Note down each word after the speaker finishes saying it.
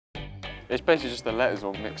It's basically just the letters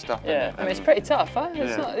all mixed up. Yeah, I mean, it's pretty tough, huh?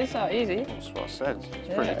 It's not easy. That's what I said.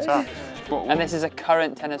 It's pretty tough. And this is a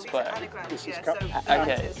current tennis player.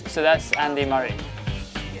 Okay, so that's Andy Murray.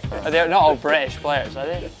 They're not all British players, are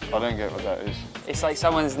they? I don't get what that is. It's like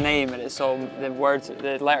someone's name and it's all,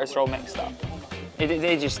 the letters are all mixed up.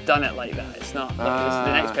 They just done it like that. It's not,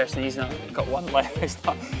 the next person, he's not got one letter. He's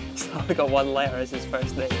not got one letter as his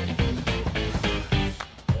first name.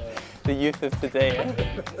 The youth of today.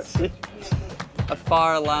 A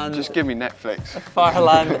far land. Just give me Netflix. A far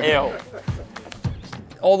land ale.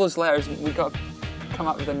 All those letters, we've got to come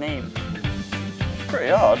up with a name. It's pretty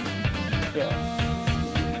hard.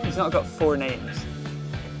 Yeah. He's not got 4 names.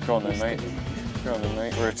 Go on then, mate. Go on then,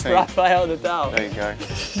 mate. We're a team. Raphael Nadal. There you go.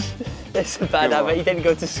 It's a bad habit. He didn't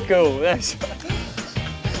go to school.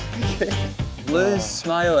 Lou's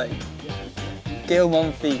smiling. Gail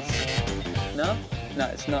Monfils. No? No,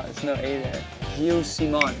 it's not. It's not A there. Gilles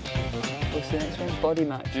Simon. What's the next one? Body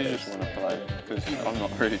match. You just want to play, because I'm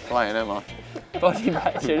not really playing, am I? Body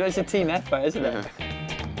match. It's a team effort, isn't it?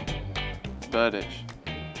 Burditch.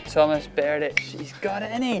 Thomas Berditch. He's got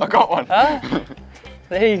it, innit? I got one. Huh?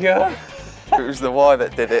 There you go. It was the Y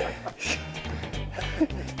that did it.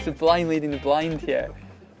 It's the blind leading the blind here.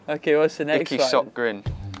 Okay, what's the next Icky one? Sock Grin.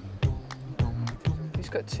 He's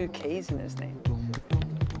got 2 K's in his name.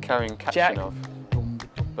 Carrying Kachanov.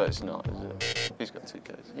 But it's not, is it? He's got 2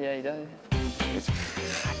 K's. Yeah, he does. It's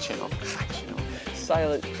Kachanov.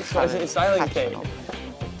 Silent. What is it? Silent K.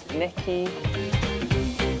 Nick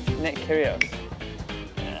Kyrgios.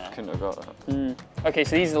 Yeah. Couldn't have got that. Okay,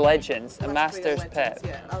 so these are the legends. A Masters Pep.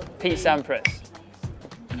 Pete Sampras.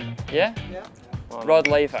 Yeah? Yeah. Rod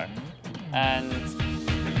Laver. And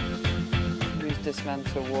who's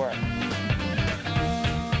Dismantle War? I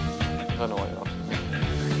don't know what you're asking.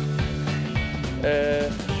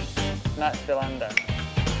 Mats Wilander.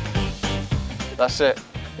 That's it.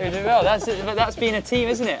 You're doing well. That's it. But that's being a team,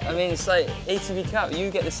 isn't it? I mean, it's like ATP Cup.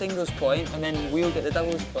 You get the singles point, and then we'll get the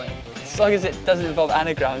doubles point. As long as it doesn't involve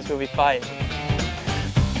anagrams, we'll be fine.